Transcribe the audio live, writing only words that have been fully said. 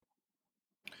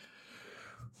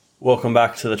Welcome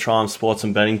back to the Triumph Sports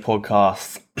and Betting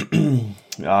Podcast.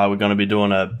 We're going to be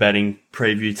doing a betting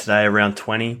preview today, around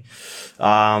 20.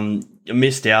 I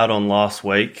missed out on last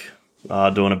week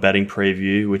doing a betting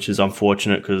preview, which is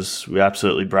unfortunate because we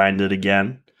absolutely brained it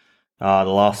again. The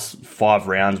last 5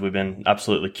 rounds, we've been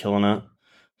absolutely killing it.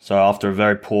 So after a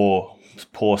very poor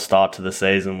start to the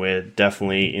season, we're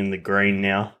definitely in the green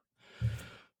now.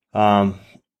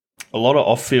 A lot of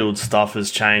off-field stuff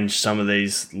has changed some of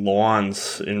these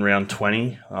lines in round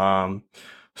 20.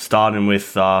 Starting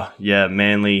with,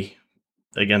 Manly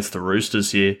against the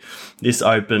Roosters here. This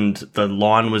opened, the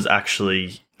line was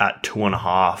actually at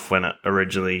 2.5 when it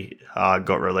originally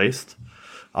got released.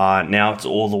 Now it's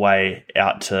all the way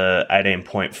out to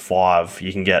 18.5.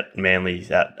 You can get Manly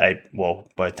at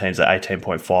both teams at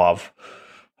 18.5.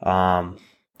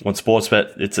 On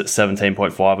Sportsbet, it's at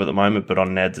 17.5 at the moment, but on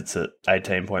Neds, it's at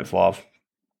 18.5.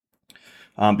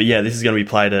 This is going to be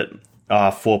played at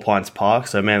 4 Pines Park,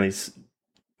 so Manly's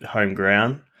home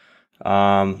ground.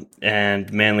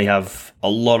 And Manly have a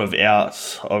lot of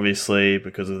outs, obviously,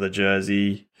 because of the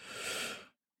jersey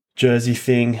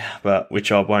thing, but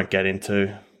which I won't get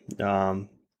into. But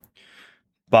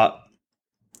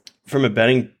from a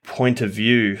betting point of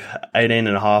view,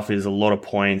 18.5 is a lot of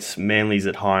points. Manly's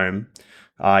at home.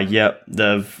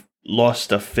 They've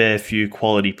lost a fair few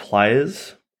quality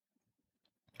players,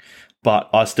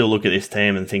 but I still look at this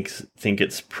team and think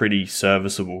it's pretty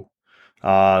serviceable.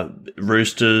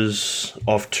 Roosters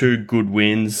off 2 good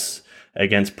wins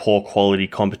against poor quality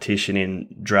competition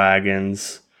in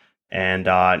Dragons and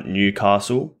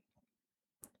Newcastle.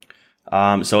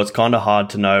 So it's kind of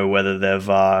hard to know whether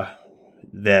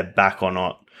they're back or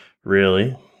not,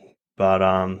 really. But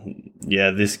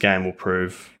this game will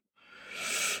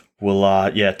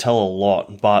tell a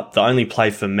lot. But the only play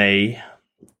for me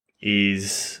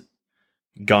is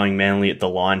going Manly at the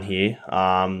line here.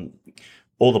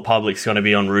 All the public's going to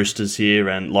be on Roosters here,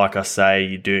 and like I say,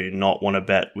 you do not want to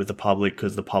bet with the public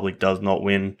because the public does not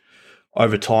win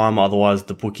over time. Otherwise,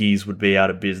 the bookies would be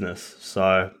out of business.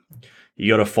 So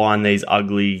you got to find these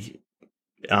ugly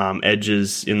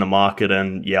edges in the market,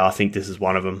 and I think this is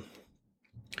one of them.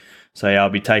 So I'll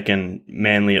be taking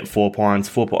Manly at 4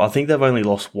 Pines. I think they've only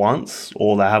lost once,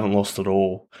 or they haven't lost at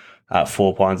all at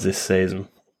 4 Pines this season.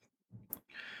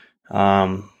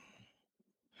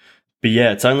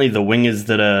 It's only the wingers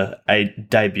that are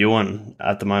debuting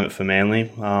at the moment for Manly.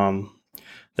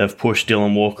 They've pushed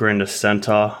Dylan Walker into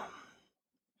centre.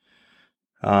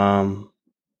 That's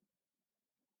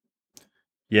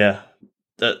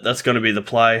going to be the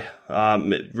play.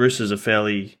 Roosters are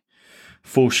fairly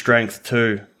full strength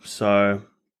too. So,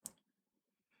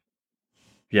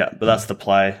 but that's the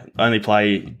play. Only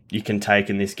play you can take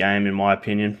in this game, in my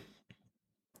opinion.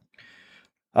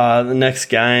 The next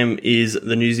game is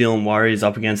the New Zealand Warriors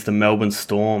up against the Melbourne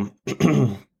Storm.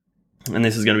 And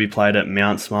this is going to be played at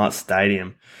Mount Smart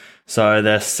Stadium. So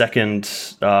their second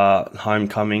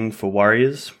homecoming for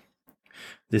Warriors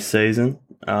this season.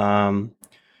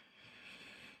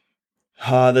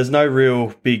 There's no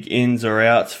real big ins or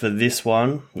outs for this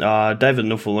one. David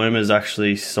Nufaluma is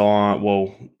actually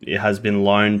it has been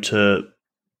loaned to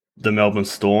the Melbourne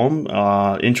Storm.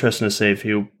 Interesting to see if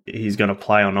he's going to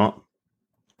play or not.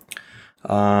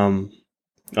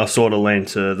 I sort of lean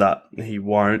to that he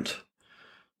won't.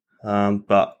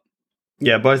 Both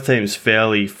teams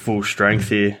fairly full strength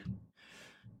here.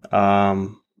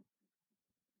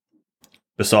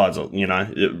 Besides,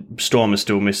 Storm is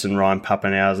still missing Ryan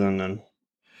Papenhuyzen and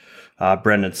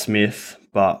Brendan Smith,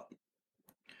 but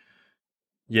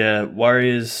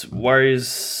Warriors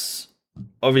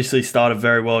obviously started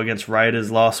very well against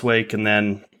Raiders last week, and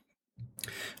then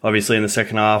obviously in the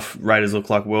second half, Raiders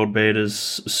looked like world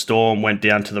beaters. Storm went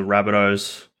down to the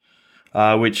Rabbitohs,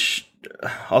 which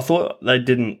I thought they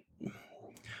didn't.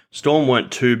 Storm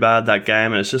weren't too bad that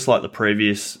game, and it's just like the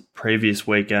previous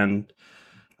weekend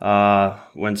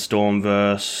when Storm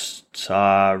versus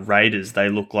Raiders, they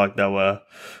looked like they were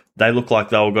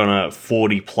going to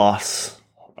 40 plus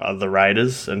the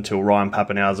Raiders until Ryan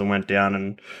Papenhuyzen went down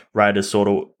and Raiders sort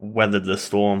of weathered the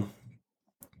storm.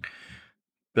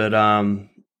 But I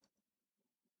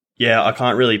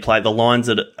can't really play. The line's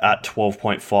at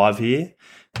 12.5 here,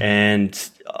 and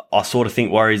I sort of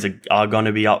think Warriors are going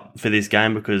to be up for this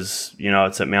game because,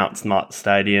 it's at Mount Smart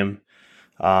Stadium.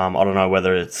 I don't know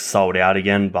whether it's sold out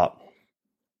again, but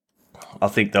I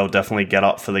think they'll definitely get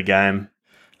up for the game.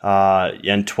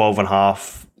 And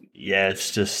 12.5,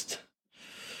 it's just...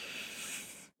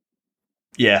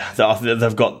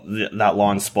 they've got that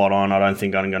line spot on. I don't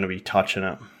think I'm going to be touching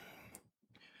it.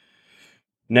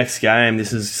 Next game,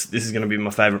 this is going to be my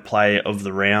favourite play of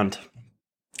the round.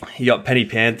 You got Penny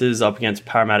Panthers up against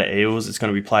Parramatta Eels. It's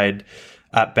going to be played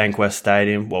at Bankwest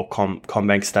Stadium. Well,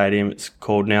 CommBank Stadium it's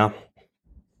called now.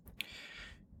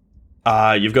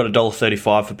 You've got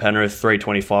 $1.35 for Penrith,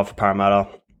 $3.25 for Parramatta,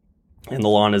 and the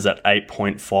line is at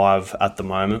 8.5 at the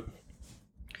moment.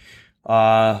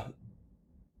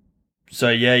 So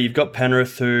yeah, you've got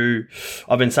Penrith, who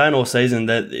I've been saying all season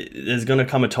that there's going to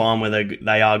come a time where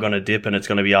they are going to dip, and it's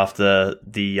going to be after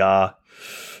the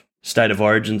State of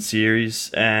Origin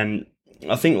series. And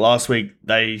I think last week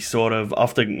they sort of,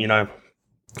 after, they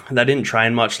didn't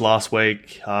train much last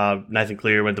week. Nathan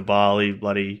Cleary went to Bali,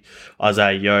 bloody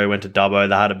Isaiah Yeo went to Dubbo.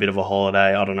 They had a bit of a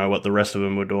holiday. I don't know what the rest of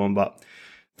them were doing, but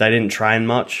they didn't train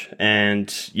much.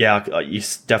 And yeah,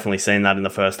 you've definitely seen that in the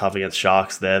first half against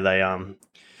Sharks there. They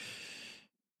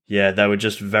were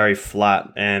just very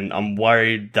flat, and I'm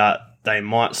worried that they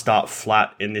might start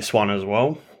flat in this one as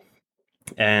well.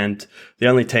 And the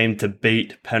only team to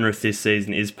beat Penrith this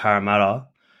season is Parramatta,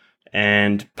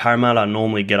 and Parramatta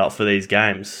normally get up for these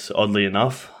games, oddly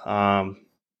enough.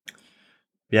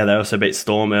 They also beat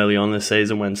Storm early on this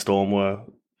season when Storm were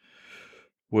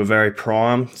very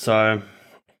prime. So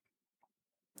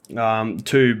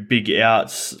two big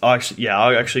outs. I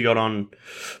actually got on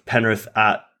Penrith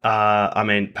at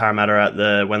Parramatta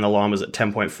at when the line was at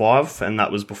 10.5, and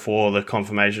that was before the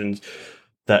confirmations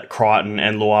that Crichton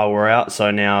and Luai were out.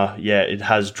 So now, it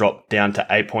has dropped down to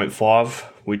 8.5,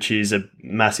 which is a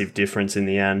massive difference in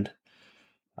the end.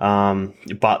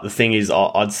 But the thing is,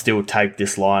 I'd still take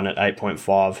this line at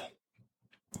 8.5.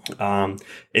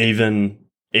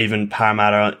 Even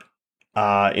Parramatta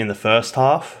in the first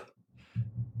half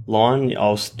line,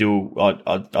 I still like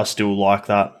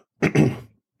that.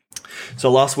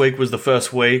 So last week was the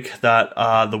first week that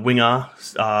the winger,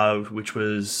 which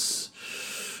was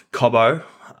Cobbo,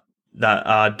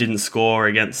 that didn't score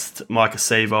against Micah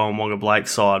Sevo and Wonga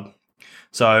Blake's side.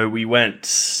 So we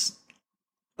went,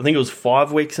 I think it was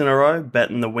 5 weeks in a row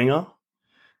betting the winger.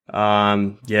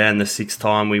 And the sixth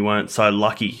time we weren't so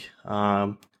lucky.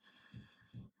 The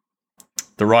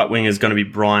right winger is going to be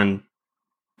Brian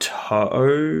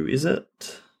To'o, is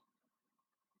it?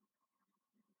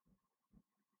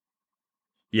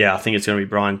 Yeah, I think it's going to be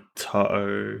Brian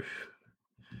To'o.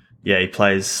 Yeah, he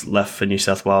plays left for New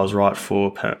South Wales, right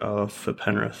for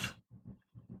Penrith.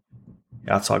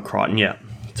 Outside Crichton, yeah.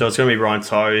 So it's going to be Brian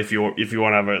To'o if you want to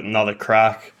have another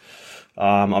crack. We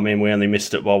only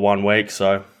missed it by 1 week,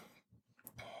 so.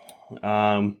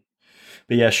 But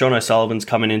yeah, Sean O'Sullivan's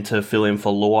coming in to fill in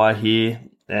for Luai here,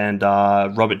 and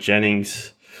Robert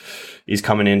Jennings is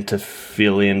coming in to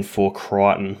fill in for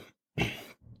Crichton.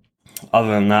 Other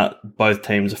than that, both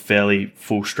teams are fairly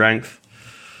full strength.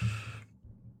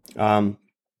 The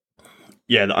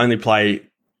only play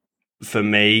for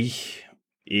me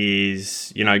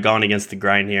is, going against the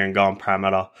grain here and going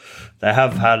Parramatta. They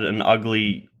have had an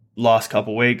ugly last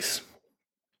couple of weeks.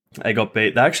 They got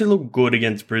beat. They actually looked good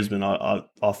against Brisbane, I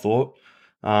thought.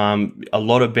 A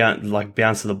lot of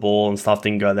bounce of the ball and stuff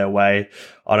didn't go their way.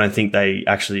 I don't think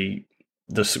the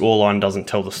scoreline doesn't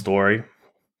tell the story.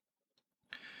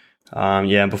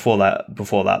 Before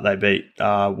that they beat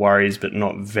Warriors, but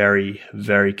not very,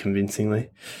 very convincingly.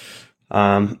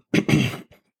 But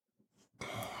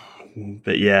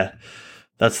yeah,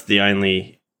 that's the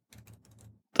only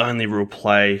real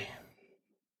play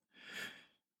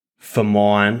for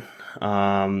mine.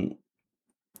 The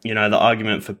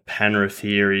argument for Penrith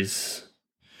here is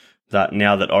that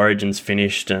now that Origin's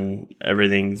finished and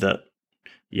everything, that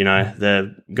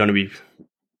they're going to be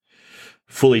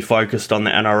fully focused on the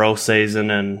NRL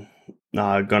season and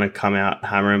going to come out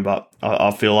hammering. But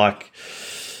I feel like,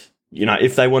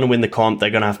 if they want to win the comp, they're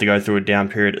going to have to go through a down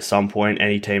period at some point.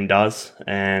 Any team does.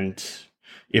 And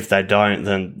if they don't,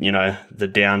 then, the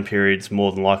down period's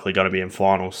more than likely going to be in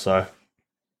finals. So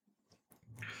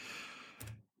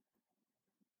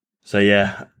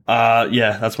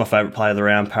that's my favourite play of the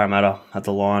round, Parramatta at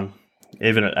the line.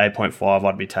 Even at 8.5,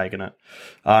 I'd be taking it.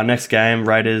 Next game,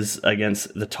 Raiders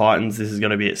against the Titans. This is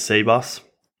going to be at Cbus.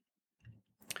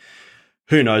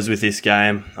 Who knows with this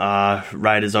game?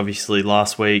 Raiders, obviously,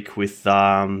 last week with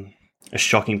a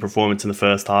shocking performance in the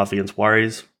first half against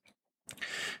Warriors.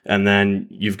 And then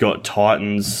you've got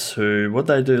Titans who, what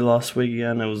did they do last week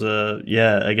again? It was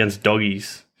against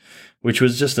Doggies, which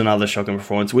was just another shocking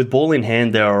performance. With ball in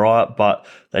hand, they're all right, but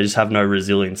they just have no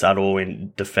resilience at all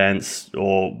in defense,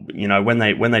 or, when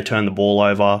they turn the ball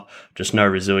over, just no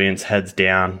resilience, heads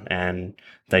down, and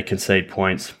they concede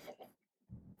points.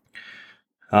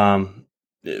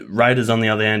 Raiders, on the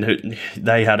other hand,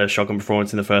 they had a shocking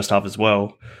performance in the first half as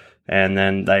well, and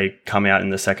then they come out in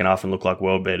the second half and look like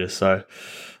world beaters. So,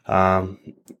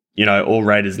 all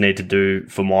Raiders need to do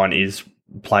for mine is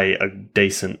play a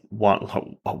decent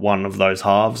one of those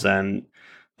halves, and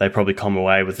they probably come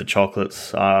away with the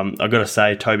chocolates. I've got to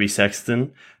say, Toby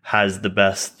Sexton has the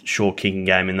best short kicking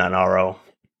game in that NRL.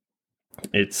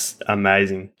 It's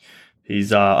amazing.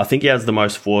 I think he has the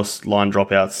most forced line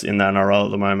dropouts in the NRL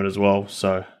at the moment as well.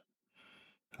 So,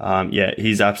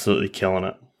 he's absolutely killing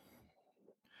it.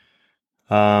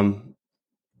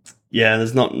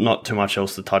 There's not too much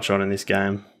else to touch on in this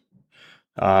game.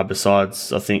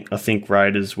 Besides, I think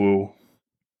Raiders will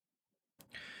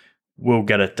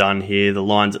get it done here. The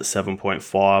line's at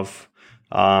 7.5.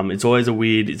 It's always a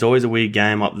weird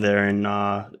game up there in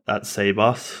at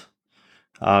Cbus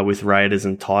with Raiders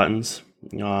and Titans.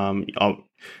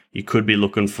 You could be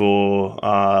looking for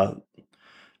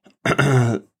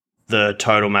the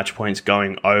total match points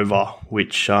going over,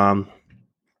 which I'll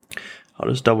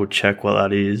just double check what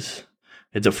that is.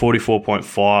 It's at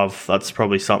 44.5. That's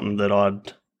probably something that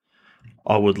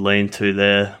I would lean to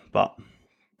there. But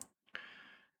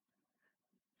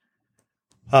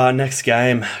next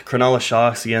game, Cronulla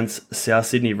Sharks against South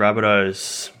Sydney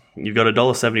Rabbitohs. You've got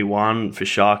 $1.71 for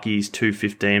Sharkies,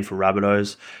 $2.15 for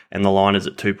Rabbitohs, and the line is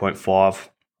at 2.5.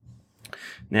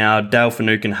 Now, Dale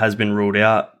Finucane has been ruled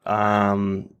out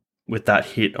with that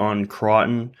hit on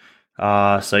Crichton.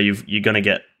 So you're going to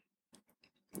get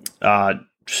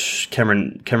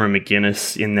Cameron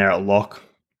McGuinness in there at lock.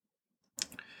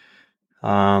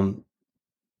 So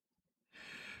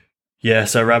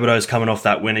Rabbitohs coming off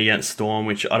that win against Storm,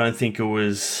 which I don't think it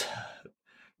was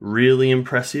really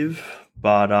impressive,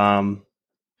 but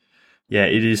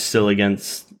it is still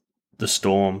against the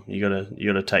Storm. You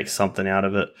gotta take something out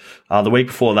of it. The week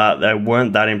before that, they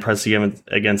weren't that impressive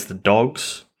against the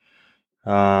Dogs.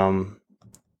 I'm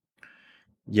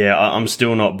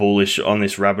still not bullish on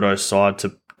this Rabbitohs side,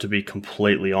 to be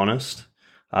completely honest.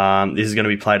 This is going to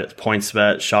be played at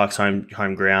PointsBet, Sharks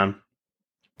home ground.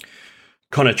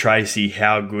 Connor Tracy,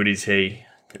 how good is he?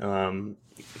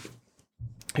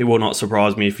 He will not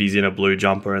surprise me if he's in a blue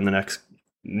jumper in the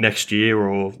next year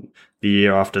or the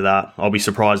year after that. I'll be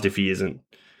surprised if he isn't.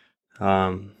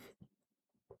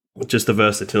 Just the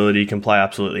versatility, can play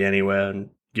absolutely anywhere and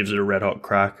gives it a red hot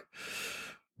crack.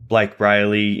 Blake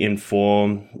Brayley in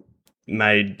form,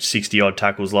 made 60-odd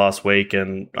tackles last week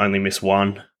and only missed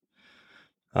one.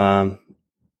 What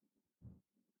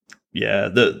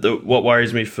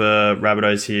worries me for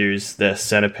Rabbitohs here is their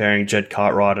centre pairing, Jed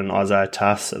Cartwright and Isaiah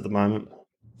Tass at the moment.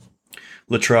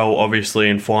 Latrell obviously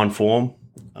in fine form,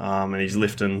 and he's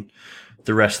lifting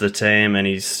the rest of the team, and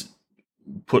he's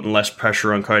putting less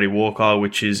pressure on Cody Walker,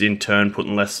 which is in turn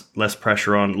putting less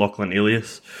pressure on Lachlan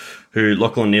Ilias.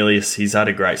 He's had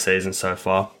a great season so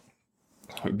far.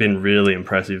 Been really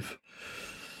impressive.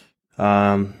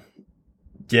 The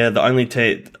only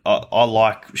team I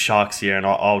like Sharks here, and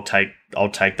I'll take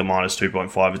the minus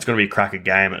 2.5. It's going to be a cracker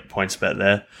game at PointsBet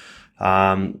there.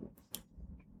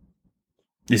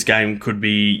 This game you could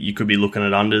be looking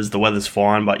at unders. The weather's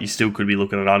fine, but you still could be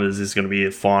looking at unders. This is going to be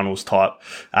a finals type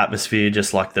atmosphere,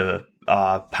 just like the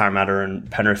Parramatta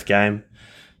and Penrith game.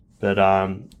 But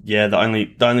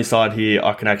the only side here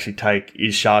I can actually take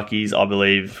is Sharkies. I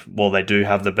believe, they do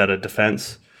have the better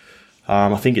defense.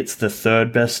 I think it's the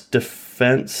third best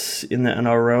defense in the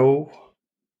NRL.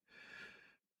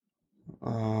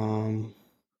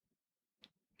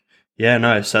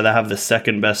 So they have the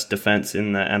second best defense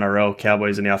in the NRL.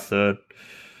 Cowboys are now third.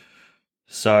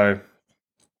 So,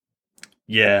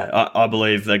 I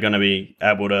believe they're going to be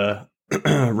able to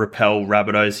repel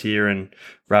Rabbitohs here, and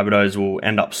Rabbitohs will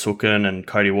end up sooking, and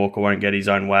Cody Walker won't get his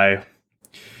own way,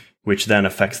 which then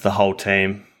affects the whole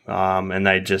team. And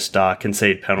they just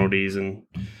concede penalties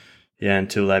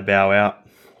until they bow out.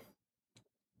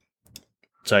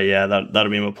 So that'll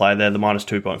be my play there. The minus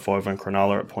 2.5 on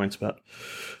Cronulla at PointsBet.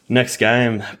 Next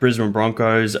game, Brisbane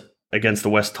Broncos against the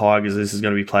West Tigers. This is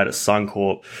going to be played at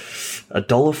Suncorp.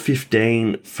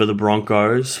 $1.15 for the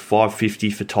Broncos,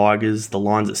 $5.50 for Tigers. The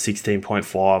line's at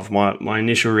 16.5. My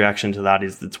initial reaction to that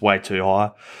is it's way too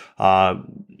high.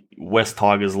 West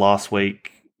Tigers last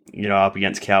week, up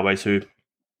against Cowboys, who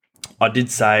I did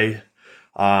say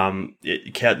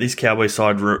this Cowboys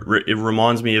side it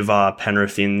reminds me of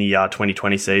Penrith in the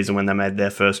 2020 season when they made their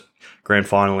first grand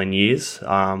final in years.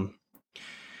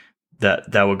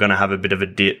 That they were going to have a bit of a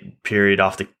dip period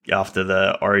after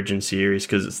the Origin series,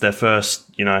 because it's their first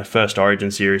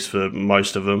Origin series for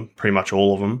most of them, pretty much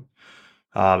all of them,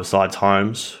 besides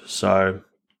Holmes. So,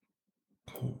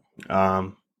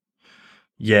 they're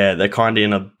kind of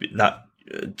in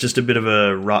just a bit of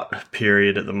a rut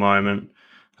period at the moment,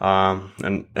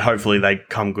 and hopefully they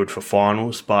come good for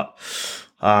finals. But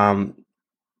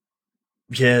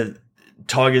yeah,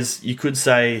 Tigers, you could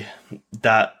say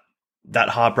that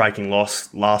heartbreaking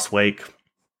loss last week,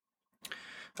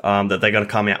 that they're going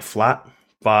to come out flat,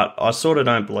 but I sort of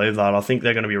don't believe that. I think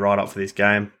they're going to be right up for this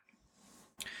game.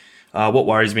 What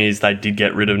worries me is they did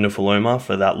get rid of Nufaluma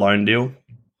for that loan deal,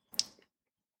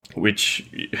 which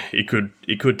it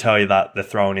could tell you that they're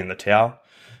throwing in the towel.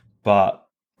 But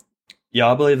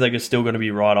yeah, I believe they're still going to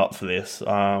be right up for this.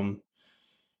 I'm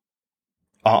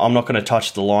not going to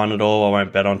touch the line at all. I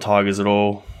won't bet on Tigers at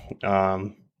all.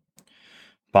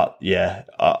 But yeah,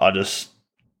 I just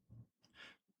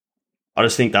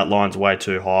think that line's way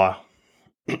too high.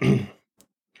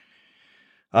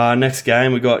 Next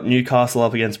game, we got Newcastle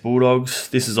up against Bulldogs.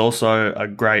 This is also a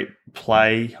great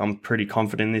play. I'm pretty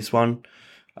confident in this one.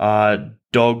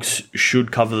 Dogs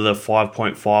should cover the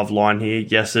 5.5 line here.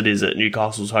 Yes, it is at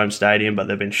Newcastle's home stadium, but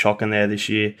they've been shocking there this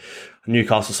year.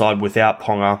 Newcastle side without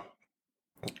Ponga,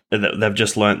 they've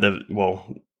just learnt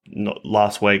not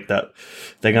last week, that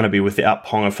they're going to be without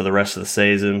Ponga for the rest of the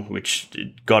season, which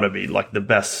got to be like the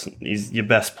best. He's your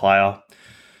best player.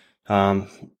 Taking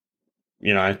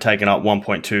up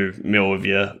 1.2 mil of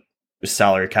your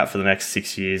salary cap for the next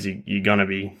 6 years, you're going to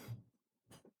be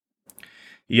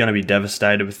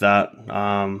devastated with that.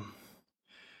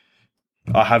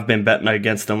 I have been betting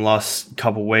against them last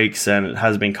couple of weeks, and it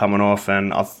has been coming off.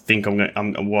 And I think I'm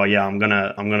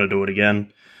gonna do it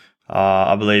again.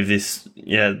 I believe this.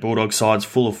 Yeah, Bulldog side's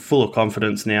full of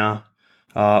confidence now.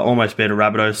 Almost beat a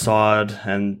Rabbitohs side,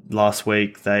 and last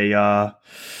week they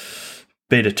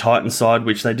beat a Titans side,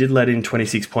 which they did let in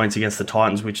 26 points against the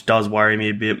Titans, which does worry me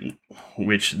a bit.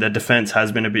 Which their defense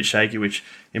has been a bit shaky. Which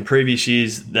in previous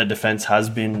years their defense has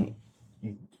been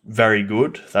very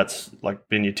good. That's like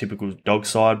been your typical dog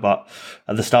side. But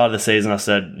at the start of the season, I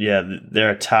said, yeah, their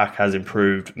attack has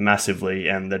improved massively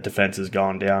and their defense has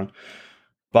gone down.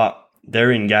 But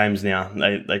they're in games now.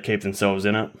 They keep themselves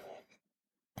in it.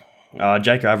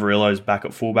 Jake Averillo's back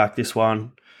at fullback this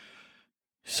one.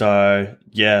 So,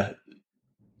 yeah,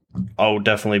 I'll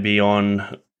definitely be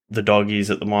on the doggies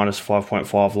at the minus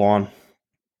 5.5 line.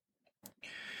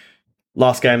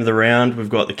 Last game of the round, we've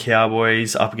got the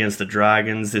Cowboys up against the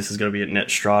Dragons. This is going to be at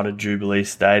Netstrata Jubilee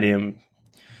Stadium.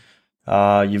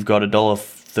 You've got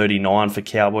 $1.39 for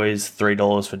Cowboys,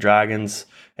 $3 for Dragons,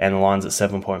 and the line's at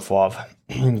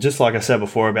 7.5. Just like I said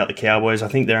before about the Cowboys, I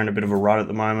think they're in a bit of a rut at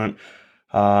the moment,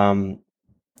 coming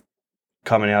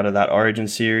out of that Origin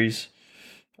series.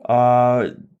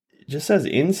 It just says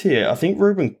ins here. I think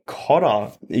Ruben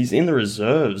Cotter, he's in the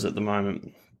reserves at the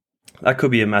moment. That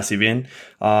could be a massive in.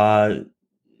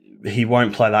 He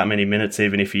won't play that many minutes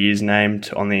even if he is named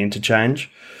on the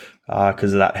interchange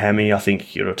because of that hammy. I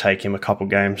think it'll take him a couple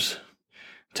games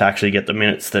to actually get the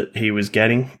minutes that he was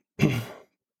getting.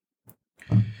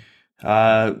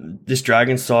 This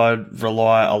Dragons side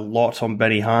rely a lot on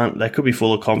Benny Hunt. They could be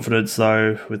full of confidence,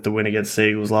 though, with the win against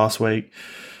Seagulls last week.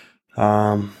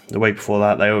 The week before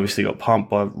that, they obviously got pumped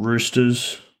by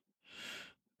Roosters.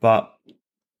 But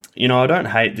I don't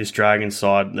hate this Dragons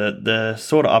side. They're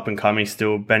sort of up and coming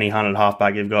still. Benny Hunt at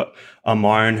halfback. You've got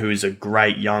Amone, who is a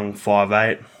great young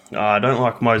 5'8". I don't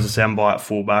like Moses Mbai at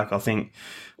fullback. I think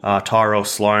Tyrell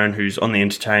Sloan, who's on the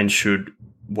interchange,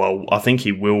 I think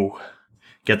he will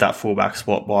get that fullback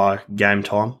spot by game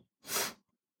time.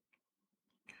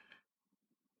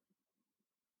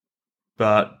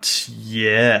 But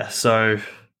yeah, so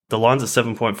the line's at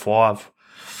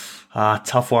 7.5.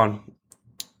 Tough one.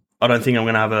 I don't think I'm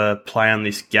going to have a play on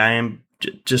this game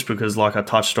just because, like I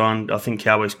touched on, I think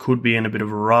Cowboys could be in a bit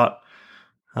of a rut.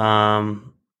 But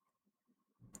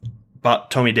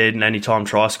Tommy Dearden, anytime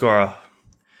try scorer,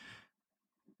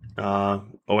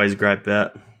 always a great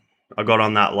bet. I got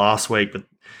on that last week, but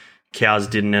Cows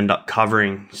didn't end up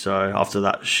covering. So after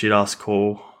that shit-ass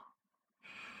call,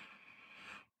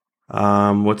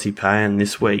 what's he paying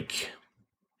this week?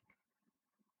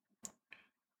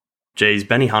 Geez,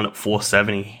 Benny Hunt at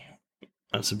 $4.70.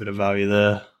 That's a bit of value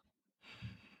there.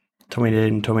 Tommy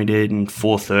Dearden,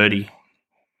 $4.30.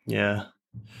 Yeah.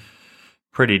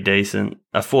 Pretty decent.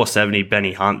 A $4.70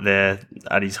 Benny Hunt there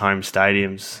at his home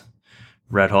stadium's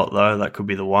red hot though. That could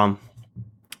be the one.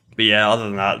 But yeah, other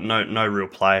than that, no real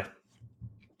play.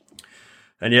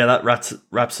 And yeah, that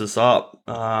wraps us up.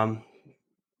 I'll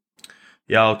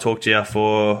talk to you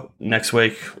for next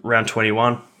week, round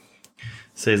 21.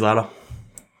 See you later.